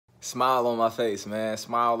Smile on my face, man.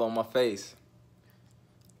 Smile on my face.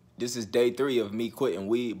 This is day 3 of me quitting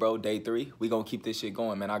weed, bro. Day 3. We gonna keep this shit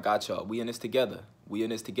going, man. I got y'all. We in this together. We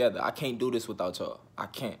in this together. I can't do this without y'all. I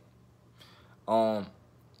can't.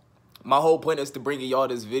 My whole point is to bring y'all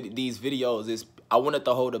these videos is I wanted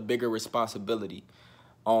to hold a bigger responsibility.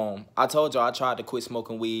 I told y'all I tried to quit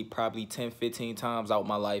smoking weed probably 10, 15 times out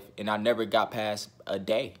my life, and I never got past a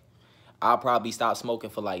day. I'll probably stop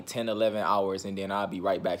smoking for like 10, 11 hours, and then I'll be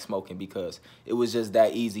right back smoking because it was just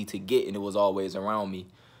that easy to get, and it was always around me.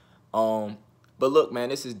 But look, man,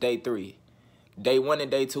 this is day 3. Day 1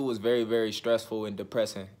 and day 2 was very, very stressful and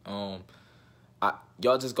depressing. Y'all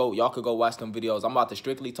could go watch them videos. I'm about to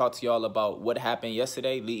strictly talk to y'all about what happened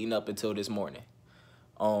yesterday leading up until this morning.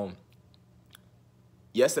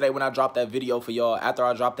 Yesterday when I dropped that video for y'all, after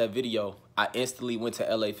I dropped that video, I instantly went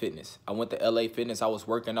to LA Fitness. I went to LA Fitness. I was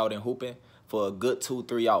working out and hooping for a good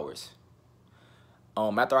 2-3 hours.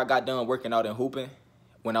 After I got done working out and hooping,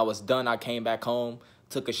 when I was done, I came back home,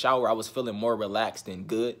 took a shower. I was feeling more relaxed and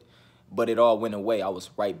good, but it all went away. I was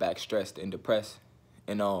right back stressed and depressed.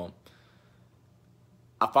 And I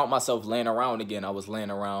found myself laying around again. I was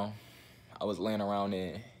laying around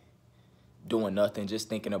and doing nothing, just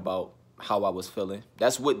thinking about how I was feeling.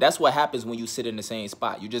 That's what happens when you sit in the same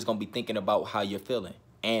spot. You're just gonna be thinking about how you're feeling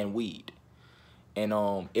and weed, and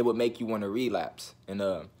it would make you want to relapse. And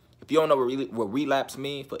if you don't know what relapse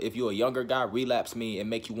mean, if you're a younger guy, relapse mean it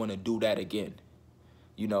make you want to do that again,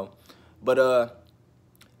 you know. But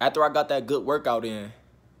after I got that good workout in,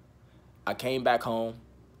 I came back home,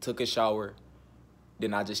 took a shower,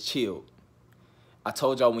 then I just chilled. I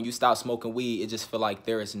told y'all when you stop smoking weed, it just feel like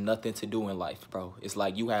there is nothing to do in life, bro. It's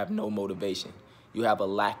like you have no motivation. You have a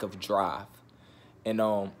lack of drive. And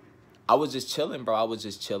I was just chilling, bro. I was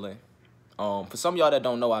just chilling. For some of y'all that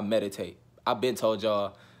don't know, I meditate. I've been told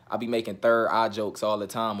y'all I be making third eye jokes all the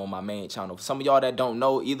time on my main channel. For some of y'all that don't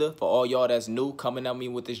know either, for all y'all that's new coming at me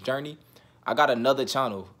with this journey, I got another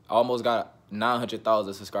channel. I almost got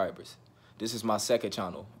 900,000 subscribers. This is my second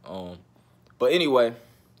channel. But anyway,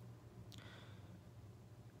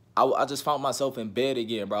 I just found myself in bed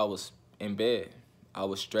again, bro. I was in bed. I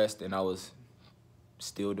was stressed and I was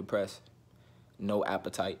still depressed. No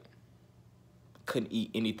appetite. Couldn't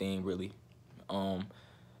eat anything, really.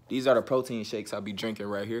 These are the protein shakes I be drinking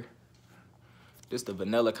right here. This the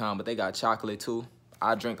vanilla kind, but they got chocolate too.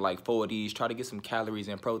 I drink like 4 of these. Try to get some calories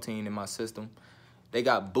and protein in my system. They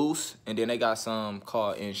got Boost, and then they got some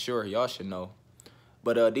called Ensure. Y'all should know.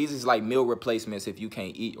 But these is like meal replacements if you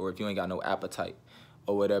can't eat or if you ain't got no appetite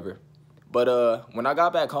or whatever. But when I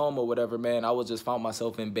got back home or whatever, man, I was just found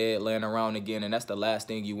myself in bed laying around again, and that's the last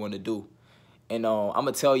thing you want to do. And I'm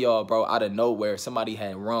gonna tell y'all, bro, out of nowhere, somebody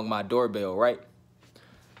had rung my doorbell, right?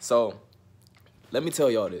 So let me tell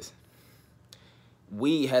y'all this.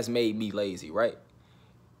 Weed has made me lazy, right?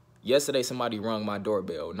 Yesterday, somebody rung my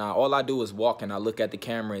doorbell. Now, all I do is walk and I look at the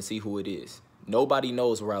camera and see who it is. Nobody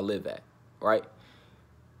knows where I live at, right?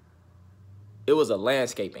 It was a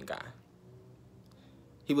landscaping guy.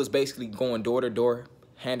 He was basically going door to door,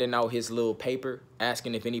 handing out his little paper,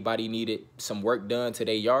 asking if anybody needed some work done to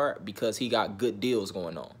their yard because he got good deals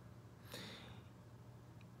going on.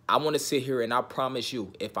 I want to sit here and I promise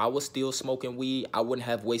you, if I was still smoking weed, I wouldn't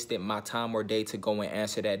have wasted my time or day to go and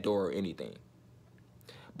answer that door or anything.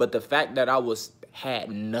 But the fact that I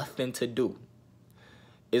had nothing to do,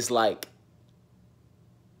 it's like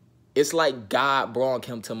God brought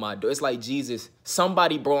him to my door. It's like Jesus,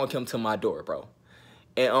 somebody brought him to my door, bro.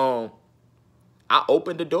 And I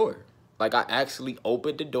opened the door. Like, I actually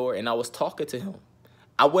opened the door and I was talking to him.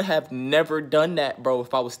 I would have never done that, bro,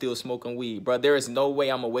 if I was still smoking weed, bro. There is no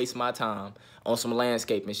way I'm going to waste my time on some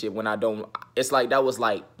landscaping shit when I don't. It's like that was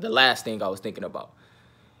like the last thing I was thinking about.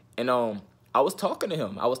 And I was talking to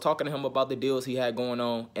him. I was talking to him about the deals he had going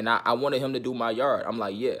on, and I wanted him to do my yard. I'm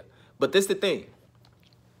like, yeah. But this the thing.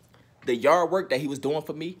 The yard work that he was doing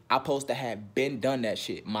for me, I supposed to have been done that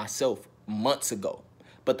shit myself months ago.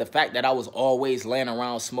 But the fact that I was always laying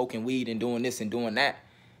around smoking weed and doing this and doing that,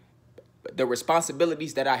 the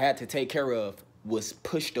responsibilities that I had to take care of was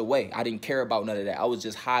pushed away. I didn't care about none of that. I was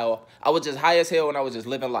just high off. I was just high as hell and I was just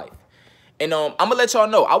living life. And I'm going to let y'all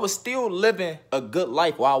know, I was still living a good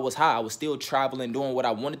life while I was high. I was still traveling, doing what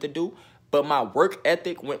I wanted to do. But my work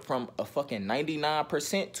ethic went from a fucking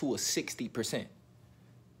 99% to a 60%.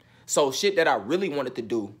 So shit that I really wanted to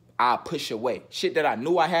do, I'll push away. Shit that I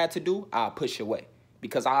knew I had to do, I'll push away.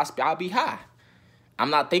 Because I'll be high. I'm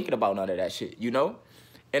not thinking about none of that shit, you know?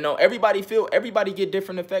 And everybody get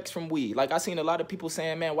different effects from weed. Like, I seen a lot of people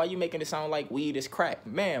saying, man, why you making it sound like weed is crack?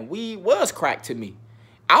 Man, weed was crack to me.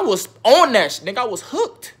 I was on that shit, nigga. I was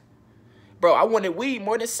hooked. Bro, I wanted weed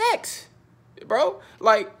more than sex, bro.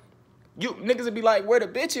 Like, you niggas would be like, where the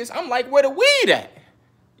bitches? I'm like, where the weed at?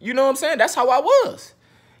 You know what I'm saying? That's how I was.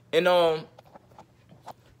 And,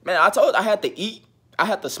 man, I had to eat. I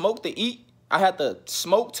had to smoke to eat. I had to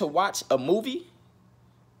smoke to watch a movie.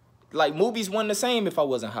 Like, movies wasn't the same if I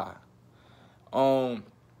wasn't high.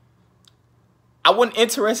 I wasn't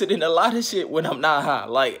interested in a lot of shit when I'm not high.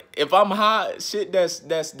 Like, if I'm high, shit that's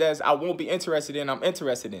I won't be interested in, I'm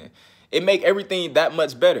interested in. It make everything that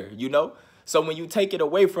much better, you know? So when you take it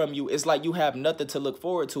away from you, it's like you have nothing to look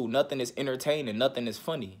forward to. Nothing is entertaining. Nothing is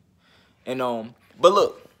funny. And but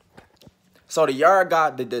look, so the yard guy,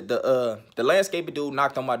 the landscaping dude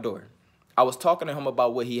knocked on my door. I was talking to him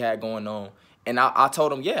about what he had going on, and I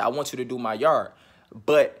told him, yeah, I want you to do my yard.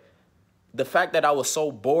 But the fact that I was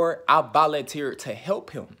so bored, I volunteered to help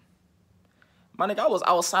him. My nigga, I was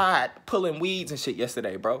outside pulling weeds and shit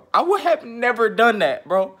yesterday, bro. I would have never done that,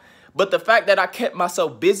 bro. But the fact that I kept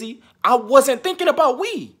myself busy, I wasn't thinking about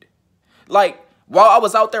weed. Like, while I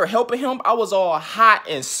was out there helping him, I was all hot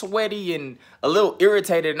and sweaty and a little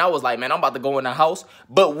irritated. And I was like, man, I'm about to go in the house.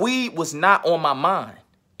 But weed was not on my mind.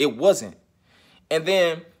 It wasn't. And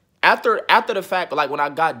then after the fact, like when I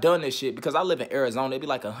got done this shit, because I live in Arizona, it'd be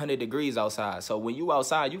like 100 degrees outside. So when you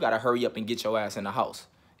outside, you got to hurry up and get your ass in the house.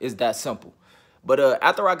 It's that simple. But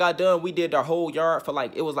after I got done, we did our whole yard for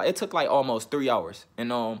like, it took like almost 3 hours.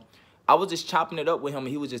 And I was just chopping it up with him, and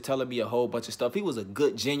he was just telling me a whole bunch of stuff. He was a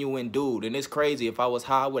good, genuine dude, and it's crazy. If I was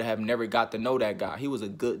high, I would have never got to know that guy. He was a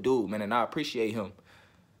good dude, man, and I appreciate him.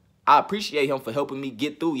 I appreciate him for helping me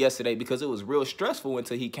get through yesterday because it was real stressful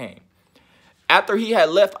until he came. After he had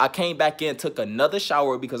left, I came back in, took another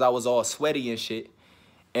shower because I was all sweaty and shit.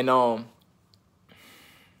 And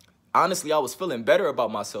honestly, I was feeling better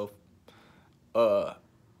about myself.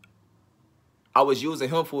 I was using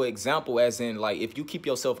him for example, as in, like, if you keep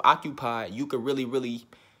yourself occupied, you could really, really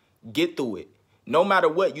get through it. No matter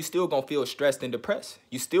what, you still gonna feel stressed and depressed.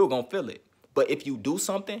 You still gonna feel it. But if you do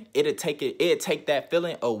something, it'll take that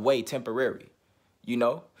feeling away temporary. You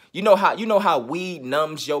know? You know how weed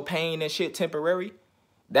numbs your pain and shit temporary?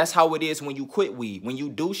 That's how it is when you quit weed. When you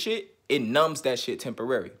do shit, it numbs that shit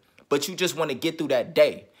temporary. But you just want to get through that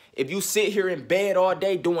day. If you sit here in bed all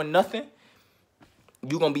day doing nothing,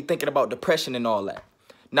 you're going to be thinking about depression and all that.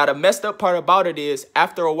 Now, the messed up part about it is,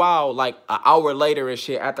 after a while, like an hour later and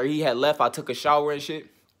shit, after he had left, I took a shower and shit.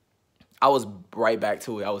 I was right back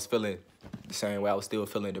to it. I was feeling the same way. I was still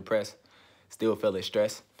feeling depressed, still feeling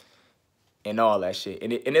stressed, and all that shit.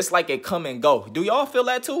 And it's like it come and go. Do y'all feel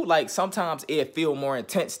that too? Like, sometimes it feel more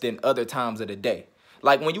intense than other times of the day.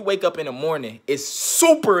 Like, when you wake up in the morning, it's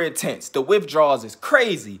super intense. The withdrawals is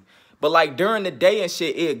crazy. But, like, during the day and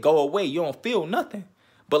shit, it go away. You don't feel nothing.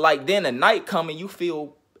 But, like, then the night coming, you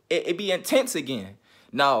feel it be intense again.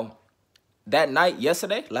 Now, that night,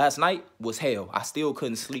 last night, was hell. I still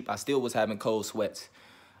couldn't sleep. I still was having cold sweats.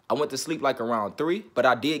 I went to sleep like around 3, but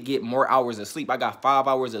I did get more hours of sleep. I got 5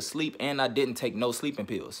 hours of sleep, and I didn't take no sleeping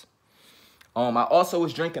pills. I also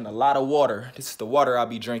was drinking a lot of water. This is the water I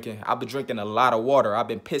be drinking. I've been drinking a lot of water. I've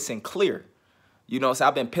been pissing clear. You know, so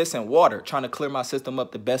I've been pissing water, trying to clear my system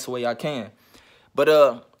up the best way I can.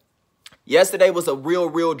 But yesterday was a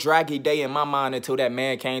real draggy day in my mind until that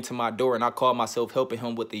man came to my door, and I called myself helping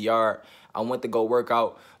him with the yard. I went to go work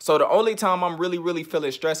out. So the only time I'm really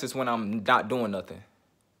feeling stressed is when I'm not doing nothing.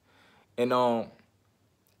 And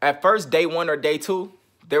at first, day 1 or day 2,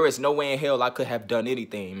 there is no way in hell I could have done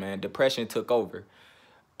anything, man. Depression took over.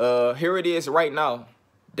 Here it is right now,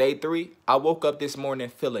 day 3. I woke up this morning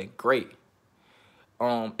feeling great.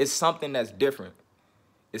 It's something that's different.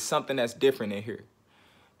 It's something that's different in here.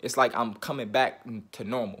 It's like I'm coming back to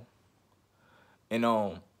normal. And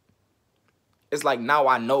it's like now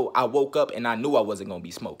I know I woke up and I knew I wasn't going to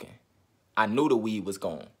be smoking. I knew the weed was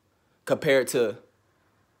gone. Compared to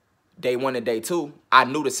day 1 and day 2, I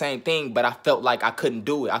knew the same thing, but I felt like I couldn't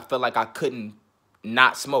do it. I felt like I couldn't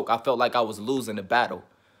not smoke. I felt like I was losing the battle.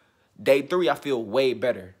 Day 3, I feel way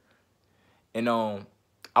better. And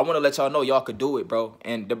I want to let y'all know y'all could do it, bro.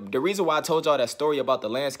 And the reason why I told y'all that story about the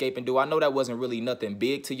landscaping dude, I know that wasn't really nothing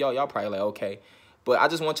big to y'all. Y'all probably like, okay. But I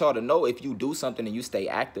just want y'all to know, if you do something and you stay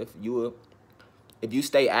active, if you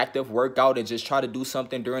stay active, work out, and just try to do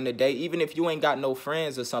something during the day, even if you ain't got no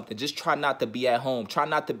friends or something, just try not to be at home. Try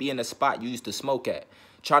not to be in a spot you used to smoke at.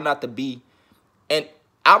 Try not to be. And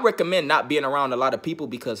I recommend not being around a lot of people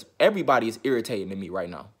because everybody is irritating to me right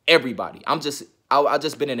now. Everybody. I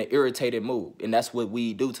just been in an irritated mood, and that's what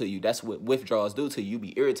weed do to you. That's what withdrawals do to you. You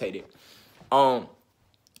be irritated. Right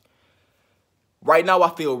now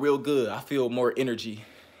I feel real good. I feel more energy.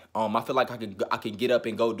 I feel like I can get up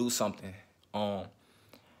and go do something.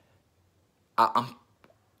 I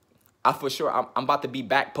for sure, I'm about to be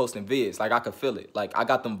back posting vids. Like, I could feel it. Like, I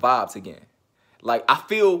got them vibes again. Like, I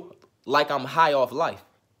feel like I'm high off life.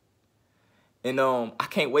 And I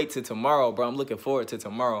can't wait till tomorrow, bro. I'm looking forward to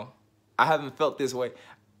tomorrow. I haven't felt this way.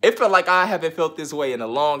 It felt like I haven't felt this way in a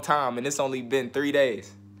long time, and it's only been 3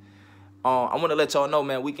 days. I want to let y'all know,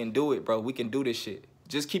 man, we can do it, bro. We can do this shit.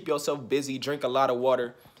 Just keep yourself busy. Drink a lot of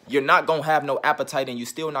water. You're not going to have no appetite, and you're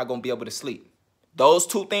still not going to be able to sleep. Those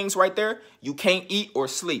two things right there, you can't eat or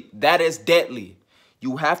sleep. That is deadly.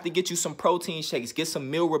 You have to get you some protein shakes. Get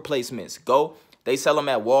some meal replacements. Go. They sell them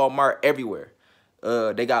at Walmart everywhere.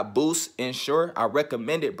 They got Boost, Ensure. I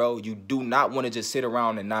recommend it, bro. You do not want to just sit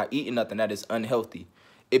around and not eat nothing. That is unhealthy.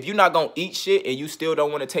 If you're not going to eat shit and you still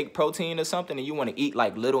don't want to take protein or something and you want to eat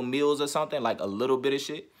like little meals or something, like a little bit of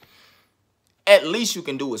shit, at least you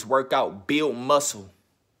can do is work out, build muscle.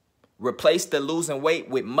 Replace the losing weight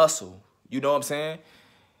with muscle. You know what I'm saying?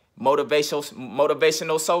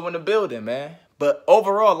 Motivational soul in the building, man. But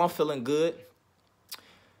overall, I'm feeling good.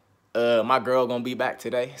 My girl gonna be back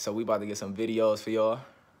today, so we about to get some videos for y'all.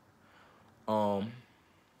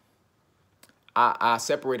 I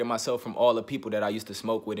separated myself from all the people that I used to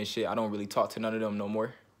smoke with and shit. I don't really talk to none of them no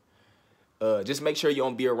more. Just make sure you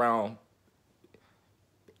don't be around.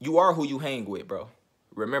 You are who you hang with, bro.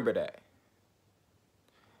 Remember that.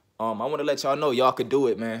 I want to let y'all know y'all could do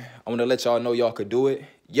it, man. I want to let y'all know y'all could do it.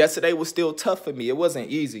 Yesterday was still tough for me. It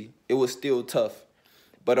wasn't easy. It was still tough.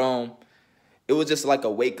 But it was just like a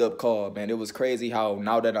wake-up call, man. It was crazy how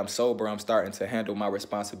now that I'm sober, I'm starting to handle my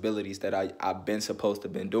responsibilities that I've been supposed to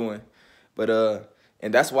been doing. But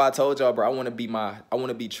and that's why I told y'all, bro, I want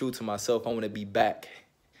to be true to myself. I want to be back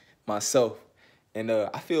myself. And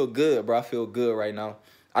I feel good, bro. I feel good right now.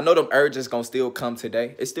 I know them urges gonna still come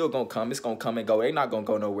today. It's still gonna come. It's gonna come and go. They not gonna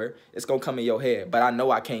go nowhere. It's gonna come in your head. But I know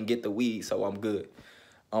I can't get the weed, so I'm good.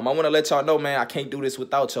 I want to let y'all know, man, I can't do this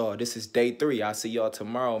without y'all. This is day 3. I'll see y'all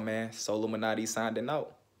tomorrow, man. Soluminati signing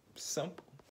out. Simple.